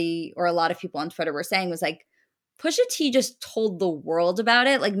that somebody or a lot of people on Twitter were saying was like, Pusha T just told the world about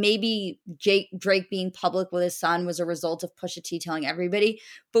it. Like maybe Drake being public with his son was a result of Pusha T telling everybody.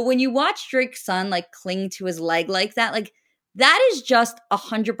 But when you watch Drake's son like cling to his leg like that is just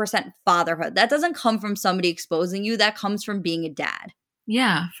 100% fatherhood. That doesn't come from somebody exposing you. That comes from being a dad.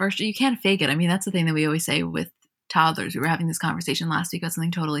 Yeah, first, you can't fake it. I mean, that's the thing that we always say with toddlers. We were having this conversation last week about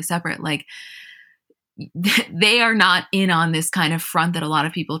something totally separate. Like, they are not in on this kind of front that a lot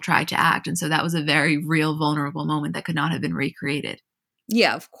of people try to act. And so that was a very real, vulnerable moment that could not have been recreated.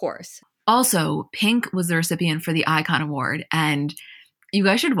 Yeah, of course. Also, Pink was the recipient for the Icon Award. And you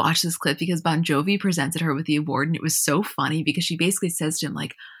guys should watch this clip because Bon Jovi presented her with the award. And it was so funny because she basically says to him,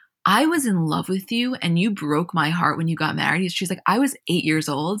 like, I was in love with you and you broke my heart when you got married. She's like, I was 8 years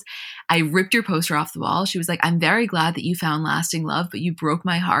old. I ripped your poster off the wall. She was like, I'm very glad that you found lasting love, but you broke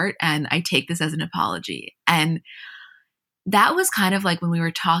my heart and I take this as an apology. And that was kind of like when we were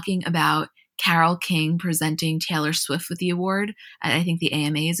talking about Carole King presenting Taylor Swift with the award at I think the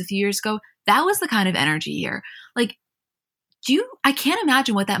AMAs a few years ago. That was the kind of energy here. Like, I can't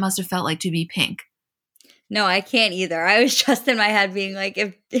imagine what that must have felt like to be Pink. No, I can't either. I was just in my head being like,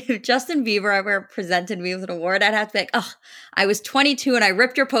 if Justin Bieber ever presented me with an award, I'd have to be like, oh, I was 22 and I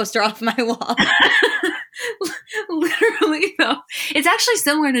ripped your poster off my wall. Literally, though. It's actually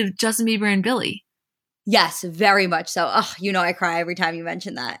similar to Justin Bieber and Billie. Yes, very much so. Oh, I cry every time you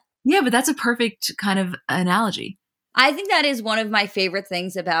mention that. Yeah, but that's a perfect kind of analogy. I think that is one of my favorite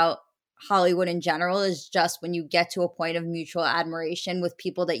things about Hollywood in general is just when you get to a point of mutual admiration with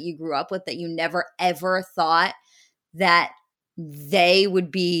people that you grew up with that you never ever thought that they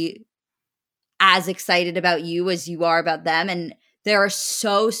would be as excited about you as you are about them. And there are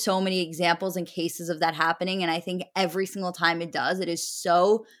so many examples and cases of that happening. And I think every single time it does, it is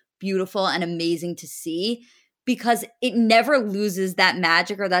so beautiful and amazing to see because it never loses that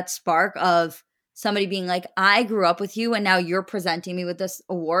magic or that spark of somebody being like, I grew up with you and now you're presenting me with this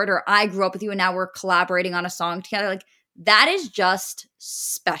award, or I grew up with you and now we're collaborating on a song together. Like that is just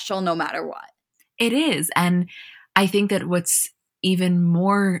special no matter what. It is. And I think that what's even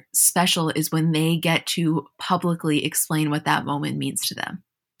more special is when they get to publicly explain what that moment means to them.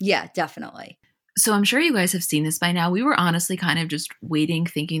 Yeah, definitely. So I'm sure you guys have seen this by now. We were honestly kind of just waiting,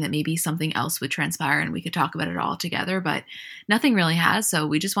 thinking that maybe something else would transpire and we could talk about it all together, but nothing really has. So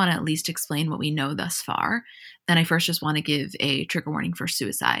we just want to at least explain what we know thus far. And I first just want to give a trigger warning for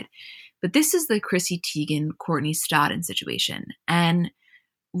suicide. But this is the Chrissy Teigen, Courtney Stodden situation. And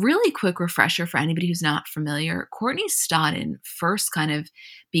really quick refresher for anybody who's not familiar, Courtney Stodden first kind of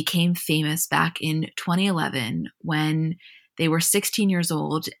became famous back in 2011 when they were 16 years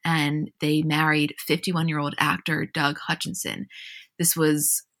old and they married 51-year-old actor Doug Hutchinson. This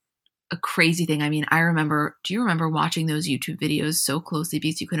was a crazy thing. I mean, do you remember watching those YouTube videos so closely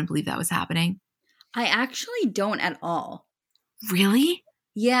because you couldn't believe that was happening? I actually don't at all. Really?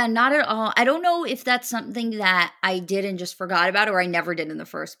 Yeah, not at all. I don't know if that's something that I did and just forgot about or I never did in the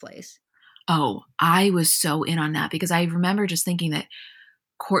first place. Oh, I was so in on that because I remember just thinking that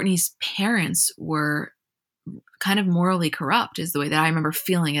Courtney's parents were kind of morally corrupt is the way that I remember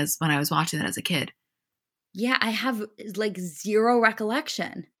feeling as when I was watching that as a kid. Yeah, I have like zero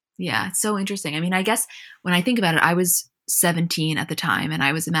recollection. Yeah, it's so interesting. I mean, I guess when I think about it, I was 17 at the time, and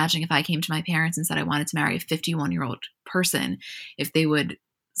I was imagining if I came to my parents and said I wanted to marry a 51-year-old person, if they would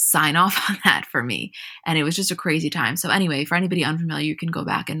sign off on that for me. And it was just a crazy time. So anyway, for anybody unfamiliar, you can go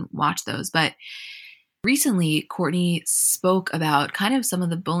back and watch those. But recently, Courtney spoke about kind of some of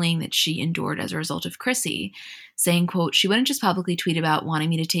the bullying that she endured as a result of Chrissy, saying, quote, "She wouldn't just publicly tweet about wanting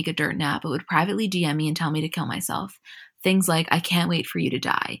me to take a dirt nap, but would privately DM me and tell me to kill myself. Things like, 'I can't wait for you to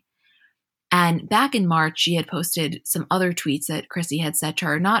die.'" And back in March, she had posted some other tweets that Chrissy had said to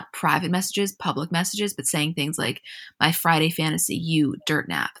her, not private messages, public messages, but saying things like, "My Friday fantasy, you, dirt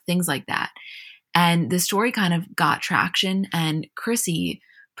nap," things like that. And the story kind of got traction, and Chrissy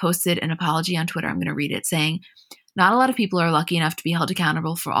posted an apology on Twitter. I'm going to read it, saying, "Not a lot of people are lucky enough to be held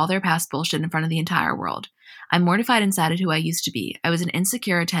accountable for all their past bullshit in front of the entire world. I'm mortified and sad at who I used to be. I was an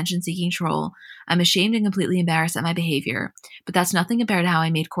insecure, attention-seeking troll. I'm ashamed and completely embarrassed at my behavior, but that's nothing compared to how I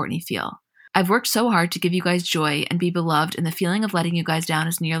made Courtney feel. I've worked so hard to give you guys joy and be beloved, and the feeling of letting you guys down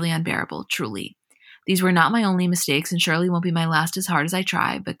is nearly unbearable, truly. These were not my only mistakes and surely won't be my last as hard as I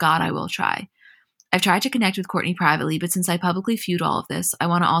try, but God, I will try. I've tried to connect with Courtney privately, but since I publicly viewed all of this, I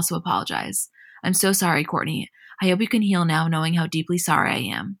want to also apologize. I'm so sorry, Courtney. I hope you can heal now knowing how deeply sorry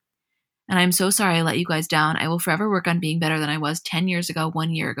I am. And I'm so sorry I let you guys down. I will forever work on being better than I was 10 years ago,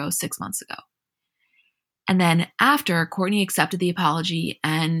 1 year ago, 6 months ago." And then after, Courtney accepted the apology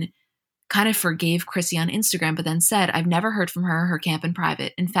and kind of forgave Chrissy on Instagram, but then said, "I've never heard from her or her camp in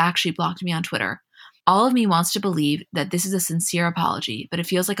private. In fact, she blocked me on Twitter. All of me wants to believe that this is a sincere apology, but it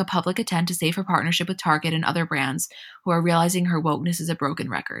feels like a public attempt to save her partnership with Target and other brands who are realizing her wokeness is a broken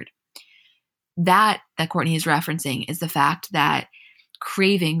record." That Courtney is referencing is the fact that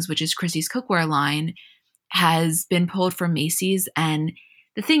Cravings, which is Chrissy's cookware line, has been pulled from Macy's. And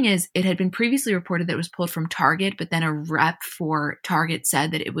the thing is, it had been previously reported that it was pulled from Target, but then a rep for Target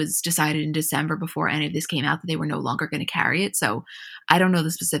said that it was decided in December before any of this came out that they were no longer going to carry it. So I don't know the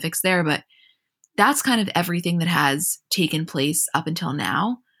specifics there, but that's kind of everything that has taken place up until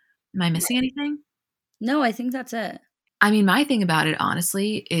now. Am I missing anything? No, I think that's it. I mean, my thing about it,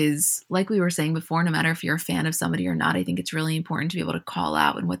 honestly, is like we were saying before, no matter if you're a fan of somebody or not, I think it's really important to be able to call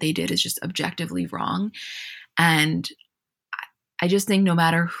out when what they did is just objectively wrong. And I just think no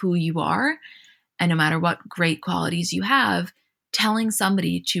matter who you are and no matter what great qualities you have, telling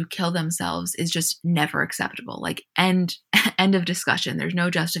somebody to kill themselves is just never acceptable. Like, end of discussion. There's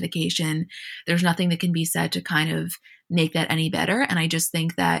no justification. There's nothing that can be said to kind of make that any better. And I just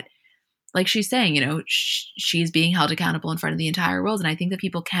think that, like she's saying, you know, she's being held accountable in front of the entire world. And I think that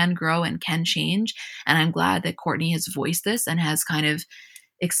people can grow and can change. And I'm glad that Courtney has voiced this and has kind of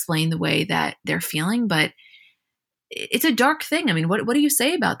explained the way that they're feeling. But it's a dark thing. I mean, what do you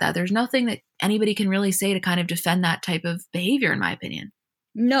say about that? There's nothing that anybody can really say to kind of defend that type of behavior, in my opinion.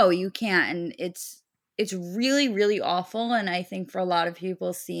 No, you can't. And it's really, really awful. And I think for a lot of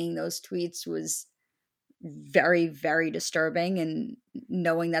people, seeing those tweets was very, very disturbing, and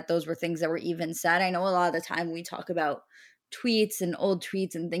knowing that those were things that were even said. I know a lot of the time we talk about tweets and old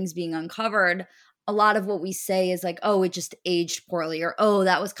tweets and things being uncovered, a lot of what we say is like, oh, it just aged poorly, or oh,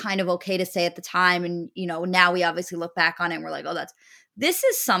 that was kind of okay to say at the time, and you know, now we obviously look back on it and we're like, oh, this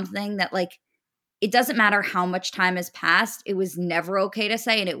is something that, like, it doesn't matter how much time has passed, it was never okay to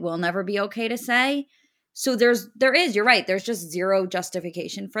say and it will never be okay to say. So you're right, there's just zero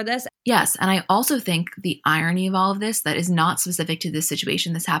justification for this. Yes, and I also think the irony of all of this, that is not specific to this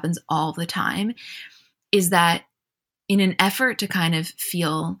situation, this happens all the time, is that in an effort to kind of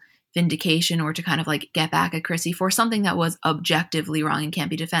feel vindication or to kind of like get back at Chrissy for something that was objectively wrong and can't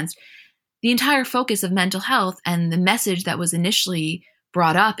be defended, the entire focus of mental health and the message that was initially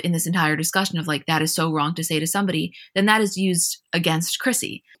brought up in this entire discussion of like, that is so wrong to say to somebody, then that is used against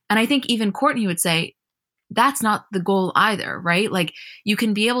Chrissy. And I think even Kourtney would say, that's not the goal either, right? Like, you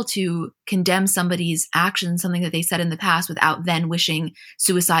can be able to condemn somebody's actions, something that they said in the past, without then wishing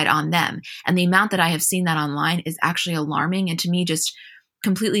suicide on them. And the amount that I have seen that online is actually alarming, and to me just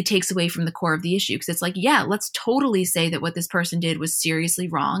completely takes away from the core of the issue. Because it's like, yeah, let's totally say that what this person did was seriously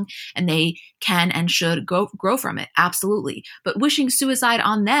wrong and they can and should grow from it. Absolutely. But wishing suicide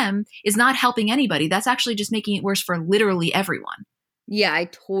on them is not helping anybody. That's actually just making it worse for literally everyone. Yeah, I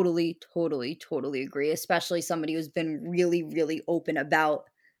totally agree, especially somebody who's been really, really open about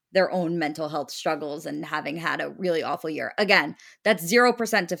their own mental health struggles and having had a really awful year. Again, that's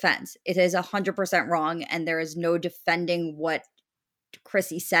 0% defense. It is 100% wrong, and there is no defending what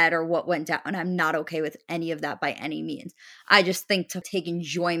Chrissy said or what went down. And I'm not okay with any of that by any means. I just think to take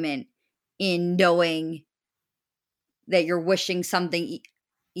enjoyment in knowing that you're wishing something,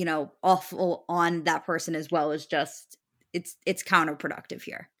 awful on that person as well is just, it's counterproductive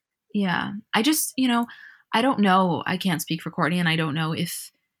here. Yeah. I just, I don't know. I can't speak for Kourtney, and I don't know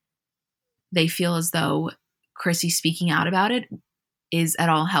if they feel as though Chrissy speaking out about it is at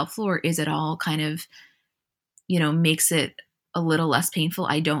all helpful, or is it all kind of, makes it a little less painful.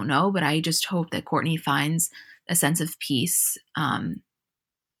 I don't know, but I just hope that Kourtney finds a sense of peace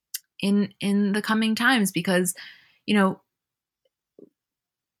in the coming times, because,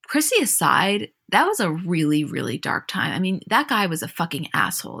 Chrissy aside, that was a really, really dark time. I mean, that guy was a fucking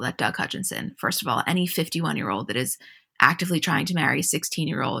asshole, that Doug Hutchinson. First of all, any 51-year-old that is actively trying to marry a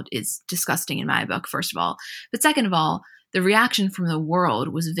 16-year-old is disgusting in my book, first of all. But second of all, the reaction from the world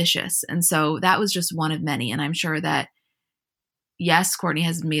was vicious. And so that was just one of many. And I'm sure that, yes, Kourtney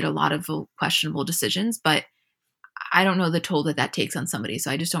has made a lot of questionable decisions, but I don't know the toll that takes on somebody. So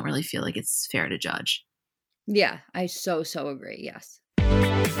I just don't really feel like it's fair to judge. Yeah, I so agree. Yes.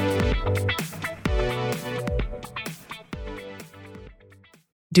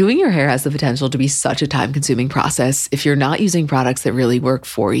 Doing your hair has the potential to be such a time-consuming process if you're not using products that really work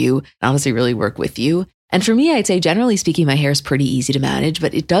for you, and honestly really work with you. And for me, I'd say generally speaking, my hair is pretty easy to manage,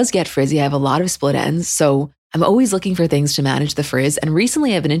 but it does get frizzy. I have a lot of split ends, so I'm always looking for things to manage the frizz. And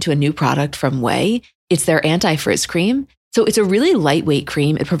recently I've been into a new product from OUAI. It's their anti-frizz cream. So it's a really lightweight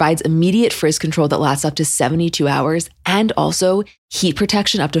cream. It provides immediate frizz control that lasts up to 72 hours and also heat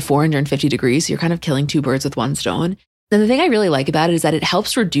protection up to 450 degrees. So you're kind of killing two birds with one stone. Then the thing I really like about it is that it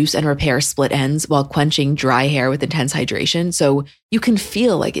helps reduce and repair split ends while quenching dry hair with intense hydration. So you can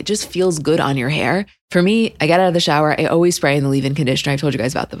feel like it just feels good on your hair. For me, I get out of the shower, I always spray in the leave-in conditioner. I've told you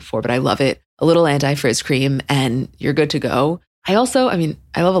guys about that before, but I love it. A little anti-frizz cream and you're good to go. I love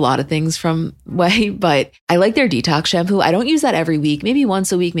a lot of things from OUAI, but I like their detox shampoo. I don't use that every week, maybe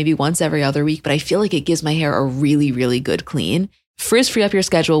once a week, maybe once every other week, but I feel like it gives my hair a really, really good clean. Frizz-free up your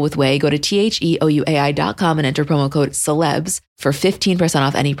schedule with OUAI. Go to THEOUAI.com and enter promo code CELEBS for 15%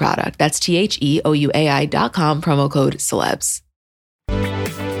 off any product. That's THEOUAI.com, promo code CELEBS.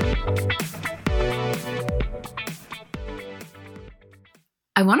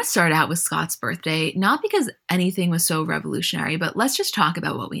 I want to start out with Scott's birthday, not because anything was so revolutionary, but let's just talk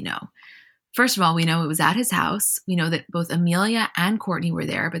about what we know. First of all, we know it was at his house. We know that both Amelia and Kourtney were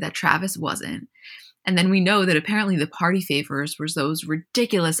there, but that Travis wasn't. And then we know that apparently the party favors were those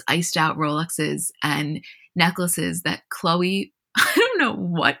ridiculous iced out Rolexes and necklaces that Khloé, I don't know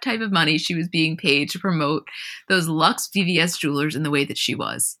what type of money she was being paid to promote those luxe VVS jewelers in the way that she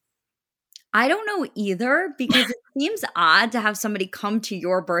was. I don't know either, because it seems odd to have somebody come to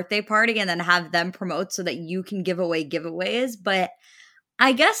your birthday party and then have them promote so that you can give away giveaways. But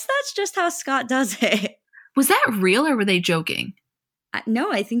I guess that's just how Scott does it. Was that real or were they joking?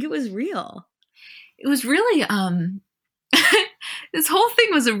 No, I think it was real. It was really, this whole thing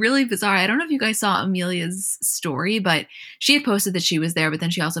was a really bizarre. I don't know if you guys saw Amelia's story, but she had posted that she was there, but then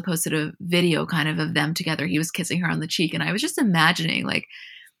she also posted a video kind of them together. He was kissing her on the cheek. And I was just imagining like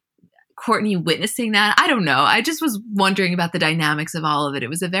Kourtney witnessing that. I don't know. I just was wondering about the dynamics of all of it. It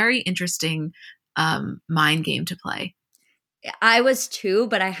was a very interesting mind game to play. I was too,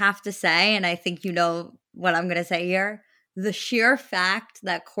 but I have to say, and I think you know what I'm going to say here, the sheer fact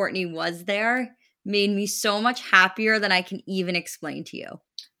that Kourtney was there made me so much happier than I can even explain to you.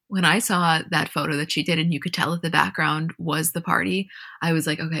 When I saw that photo that she did and you could tell that the background was the party, I was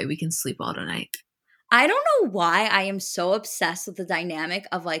like, okay, we can sleep all tonight. I don't know why I am so obsessed with the dynamic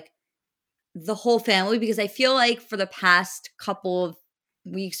of like the whole family, because I feel like for the past couple of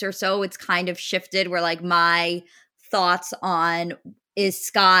weeks or so, it's kind of shifted where like my thoughts on, is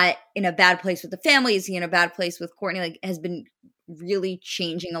Scott in a bad place with the family? Is he in a bad place with Kourtney? Like has been really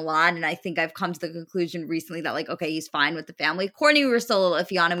changing a lot. And I think I've come to the conclusion recently that like, okay, he's fine with the family. Kourtney, we were still a little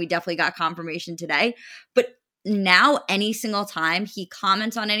iffy on, and we definitely got confirmation today. But now any single time he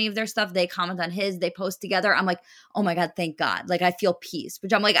comments on any of their stuff, they comment on his, they post together, I'm like, oh my God, thank God. Like I feel peace,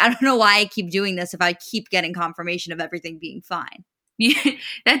 which I'm like, I don't know why I keep doing this if I keep getting confirmation of everything being fine. Yeah,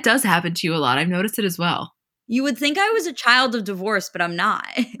 that does happen to you a lot. I've noticed it as well. You would think I was a child of divorce, but I'm not.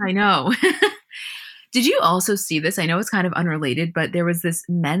 I know. Did you also see this? I know it's kind of unrelated, but there was this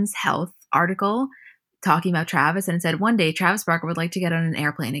Men's Health article talking about Travis, and it said, one day Travis Barker would like to get on an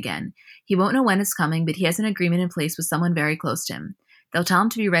airplane again. He won't know when it's coming, but he has an agreement in place with someone very close to him. They'll tell him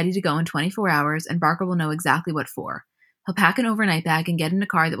to be ready to go in 24 hours, and Barker will know exactly what for. He'll pack an overnight bag and get in a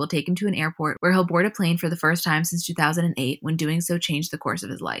car that will take him to an airport where he'll board a plane for the first time since 2008, when doing so changed the course of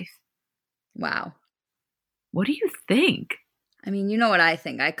his life. Wow. What do you think? I mean, you know what I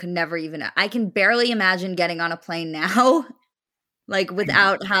think. I can barely imagine getting on a plane now, like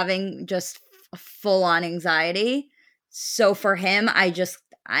without having just full on anxiety. So for him,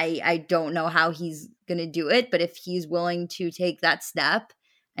 I don't know how he's going to do it, but if he's willing to take that step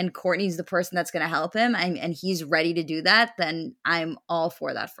and Kourtney's the person that's going to help him and he's ready to do that, then I'm all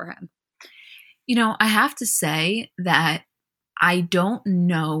for that for him. You know, I have to say that I don't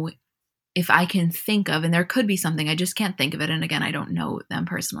know if I can think of, and there could be something, I just can't think of it. And again, I don't know them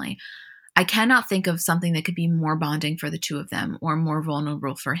personally. I cannot think of something that could be more bonding for the two of them or more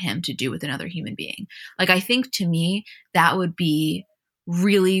vulnerable for him to do with another human being. Like, I think to me, that would be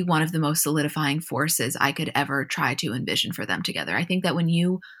really one of the most solidifying forces I could ever try to envision for them together. I think that when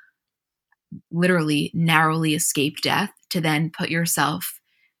you literally narrowly escape death to then put yourself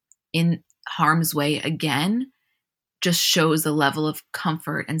in harm's way again, just shows the level of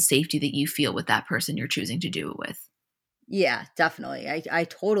comfort and safety that you feel with that person you're choosing to do it with. Yeah, definitely. I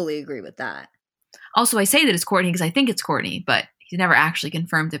totally agree with that. Also, I say that it's Kourtney because I think it's Kourtney, but he's never actually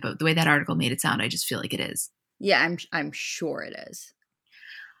confirmed it. But the way that article made it sound, I just feel like it is. Yeah, I'm sure it is.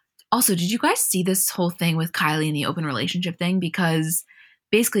 Also, did you guys see this whole thing with Kylie and the open relationship thing? Because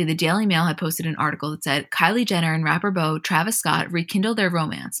basically the Daily Mail had posted an article that said Kylie Jenner and rapper beau Travis Scott rekindled their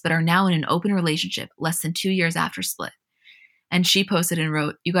romance, but are now in an open relationship less than 2 years after split. And she posted and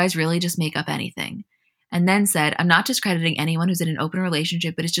wrote, "You guys really just make up anything." And then said, "I'm not discrediting anyone who's in an open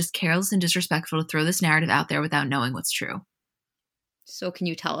relationship, but it's just careless and disrespectful to throw this narrative out there without knowing what's true." So can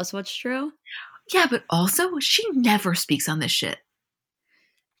you tell us what's true? Yeah, but also she never speaks on this shit.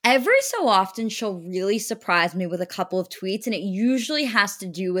 Every so often, she'll really surprise me with a couple of tweets, and it usually has to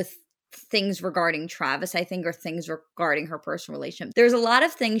do with things regarding Travis, I think, or things regarding her personal relationship. There's a lot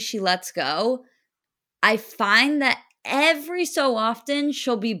of things she lets go. I find that every so often,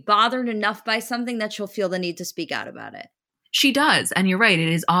 she'll be bothered enough by something that she'll feel the need to speak out about it. She does, and you're right, it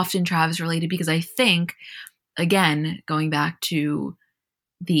is often Travis related because I think, again, going back to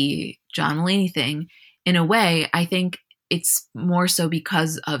the John Mulaney thing, in a way, I think it's more so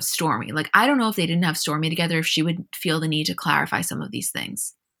because of Stormi. Like, I don't know if they didn't have Stormi together, if she would feel the need to clarify some of these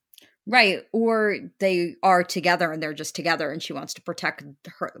things. Right. Or they are together and they're just together and she wants to protect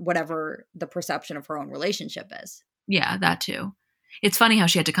her, whatever the perception of her own relationship is. Yeah, that too. It's funny how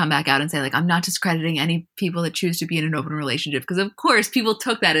she had to come back out and say, like, I'm not discrediting any people that choose to be in an open relationship. Because, of course, people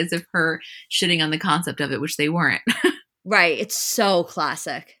took that as if her shitting on the concept of it, which they weren't. Right. It's so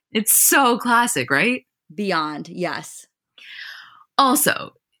classic. It's so classic, right? Beyond, yes.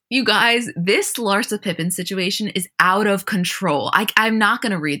 Also, you guys, this Larsa Pippen situation is out of control. I'm not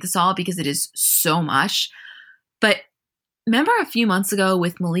going to read this all because it is so much. But remember a few months ago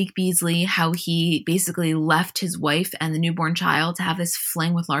with Malik Beasley, how he basically left his wife and the newborn child to have this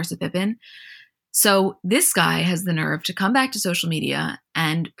fling with Larsa Pippen? So this guy has the nerve to come back to social media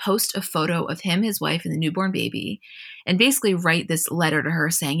and post a photo of him, his wife, and the newborn baby, and basically write this letter to her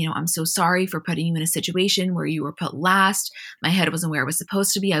saying, I'm so sorry for putting you in a situation where you were put last. My head wasn't where it was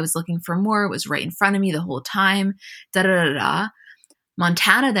supposed to be. I was looking for more. It was right in front of me the whole time. Da-da-da-da.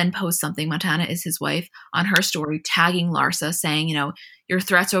 Montana then posts something. Montana is his wife, on her story, tagging Larsa saying, your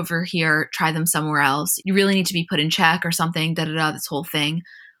threats over here, try them somewhere else. You really need to be put in check or something, da-da-da, this whole thing.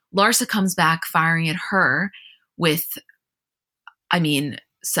 Larsa comes back firing at her with,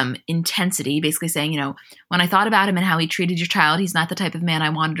 some intensity, basically saying, when I thought about him and how he treated your child, he's not the type of man I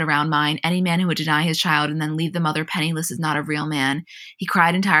wanted around mine. Any man who would deny his child and then leave the mother penniless is not a real man. He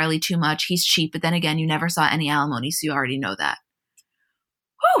cried entirely too much. He's cheap. But then again, you never saw any alimony, so you already know that.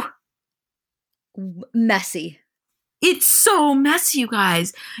 Whew. Messy. It's so messy, you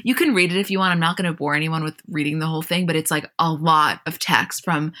guys. You can read it if you want. I'm not going to bore anyone with reading the whole thing, but it's like a lot of text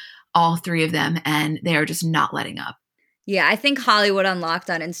from all three of them, and they are just not letting up. Yeah, I think Hollywood Unlocked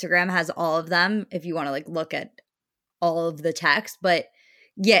on Instagram has all of them if you want to look at all of the text. But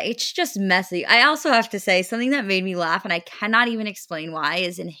yeah, it's just messy. I also have to say something that made me laugh, and I cannot even explain why,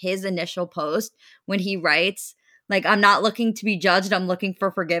 is in his initial post when he writes, like, I'm not looking to be judged, I'm looking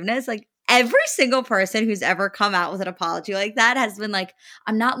for forgiveness. Like, every single person who's ever come out with an apology like that has been like,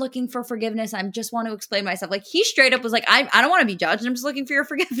 I'm not looking for forgiveness. I just want to explain myself. Like, he straight up was like, I don't want to be judged. I'm just looking for your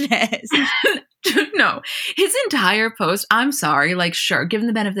forgiveness. No, his entire post, I'm sorry, like, sure, given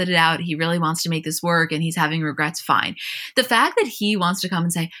the benefit of the doubt, he really wants to make this work and he's having regrets, fine. The fact that he wants to come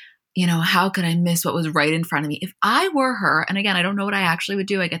and say, you know, how could I miss what was right in front of me? If I were her, and again, I don't know what I actually would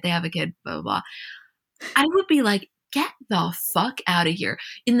do. I get they have a kid, blah, blah, blah. I would be like, get the fuck out of here.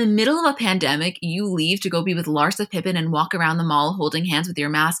 In the middle of a pandemic, you leave to go be with Larsa Pippen and walk around the mall holding hands with your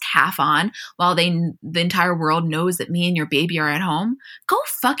mask half on while the entire world knows that me and your baby are at home. Go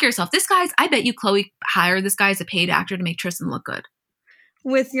fuck yourself. I bet you Khloe hired this guy as a paid actor to make Tristan look good.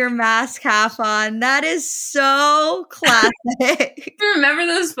 With your mask half on. That is so classic. You remember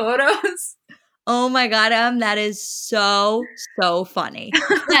those photos? Oh my God, that is so funny.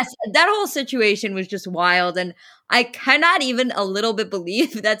 Yes, that whole situation was just wild. And I cannot even a little bit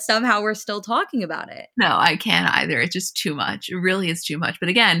believe that somehow we're still talking about it. No, I can't either. It's just too much. It really is too much. But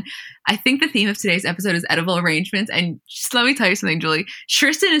again, I think the theme of today's episode is edible arrangements. And just let me tell you something, Julie.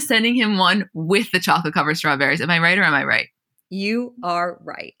 Tristan is sending him one with the chocolate covered strawberries. Am I right or am I right? You are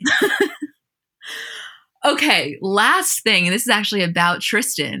right. Okay, last thing, and this is actually about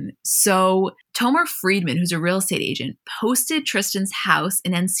Tristan. So Tomer Friedman, who's a real estate agent, posted Tristan's house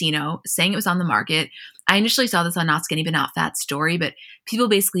in Encino, saying it was on the market. I initially saw this on Not Skinny But Not Fat story, but people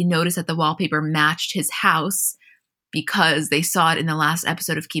basically noticed that the wallpaper matched his house because they saw it in the last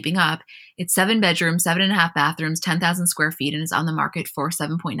episode of Keeping Up. It's 7 bedrooms, 7.5 bathrooms, 10,000 square feet, and is on the market for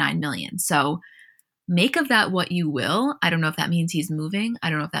 $7.9 million. So make of that what you will. I don't know if that means he's moving. I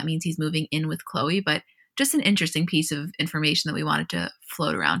don't know if that means he's moving in with Khloe, but just an interesting piece of information that we wanted to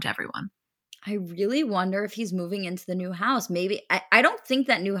float around to everyone. I really wonder if he's moving into the new house. Maybe, I don't think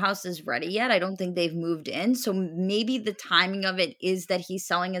that new house is ready yet. I don't think they've moved in. So maybe the timing of it is that he's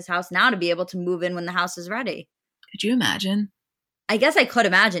selling his house now to be able to move in when the house is ready. Could you imagine? I guess I could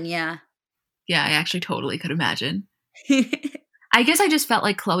imagine, yeah. Yeah, I actually totally could imagine. I guess I just felt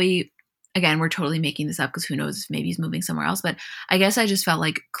like Khloe, again, we're totally making this up because who knows if maybe he's moving somewhere else. But I guess I just felt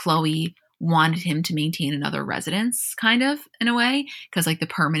like Khloe wanted him to maintain another residence, kind of, in a way, because like the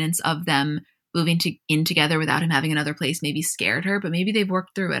permanence of them moving in together without him having another place maybe scared her, but maybe they've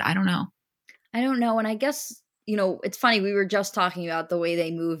worked through it. I don't know. And I guess, you know, it's funny, we were just talking about the way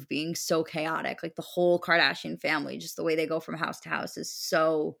they move being so chaotic, like the whole Kardashian family, just the way they go from house to house is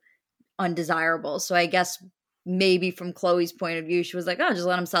so undesirable. So I guess maybe from Khloe's point of view, she was like, oh, just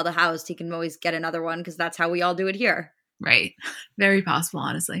let him sell the house. He can always get another one because that's how we all do it here. Right. Very possible,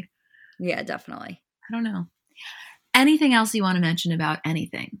 honestly. Yeah, definitely. I don't know. Anything else you want to mention about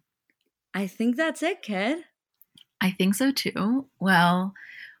anything? I think that's it, kid. I think so too. Well,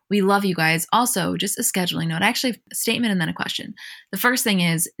 we love you guys. Also, just a scheduling note, actually a statement and then a question. The first thing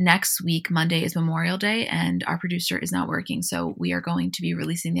is next week, Monday is Memorial Day and our producer is not working. So we are going to be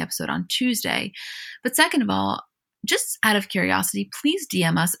releasing the episode on Tuesday. But second of all, just out of curiosity, please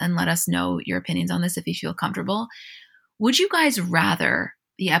DM us and let us know your opinions on this if you feel comfortable. Would you guys rather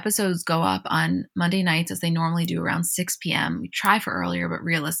the episodes go up on Monday nights as they normally do around 6 p.m. We try for earlier, but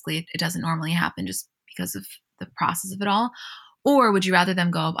realistically, it doesn't normally happen just because of the process of it all. Or would you rather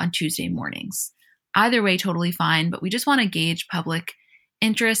them go up on Tuesday mornings? Either way, totally fine. But we just want to gauge public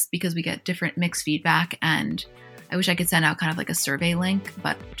interest because we get different mixed feedback. And I wish I could send out kind of like a survey link,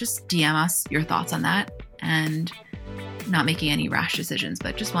 but just DM us your thoughts on that. And not making any rash decisions,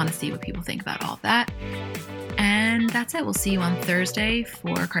 but just want to see what people think about all of that. And that's it. We'll see you on Thursday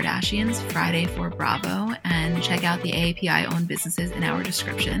for Kardashians, Friday for Bravo, and check out the AAPI owned businesses in our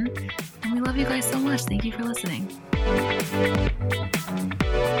description. And we love you guys so much. Thank you for listening.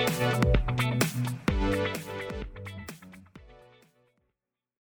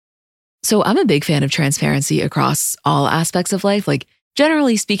 So I'm a big fan of transparency across all aspects of life. Like,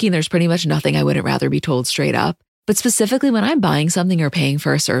 generally speaking, there's pretty much nothing I wouldn't rather be told straight up. But specifically when I'm buying something or paying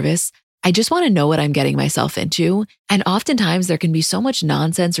for a service, I just want to know what I'm getting myself into. And oftentimes there can be so much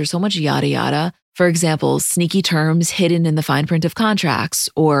nonsense or so much yada yada. For example, sneaky terms hidden in the fine print of contracts,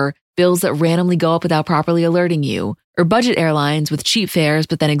 or bills that randomly go up without properly alerting you, or budget airlines with cheap fares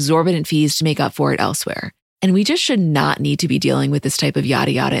but then exorbitant fees to make up for it elsewhere. And we just should not need to be dealing with this type of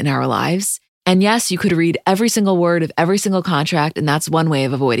yada yada in our lives. And yes, you could read every single word of every single contract, and that's one way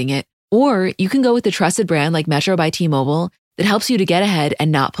of avoiding it. Or you can go with the trusted brand like Metro by T-Mobile that helps you to get ahead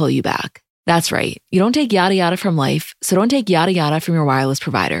and not pull you back. That's right. You don't take yada yada from life, so don't take yada yada from your wireless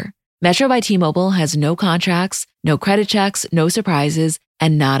provider. Metro by T-Mobile has no contracts, no credit checks, no surprises,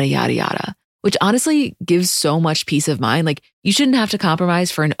 and nada yada yada, which honestly gives so much peace of mind. Like, you shouldn't have to compromise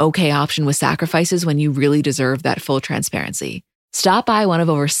for an okay option with sacrifices when you really deserve that full transparency. Stop by one of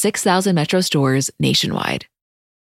over 6,000 Metro stores nationwide.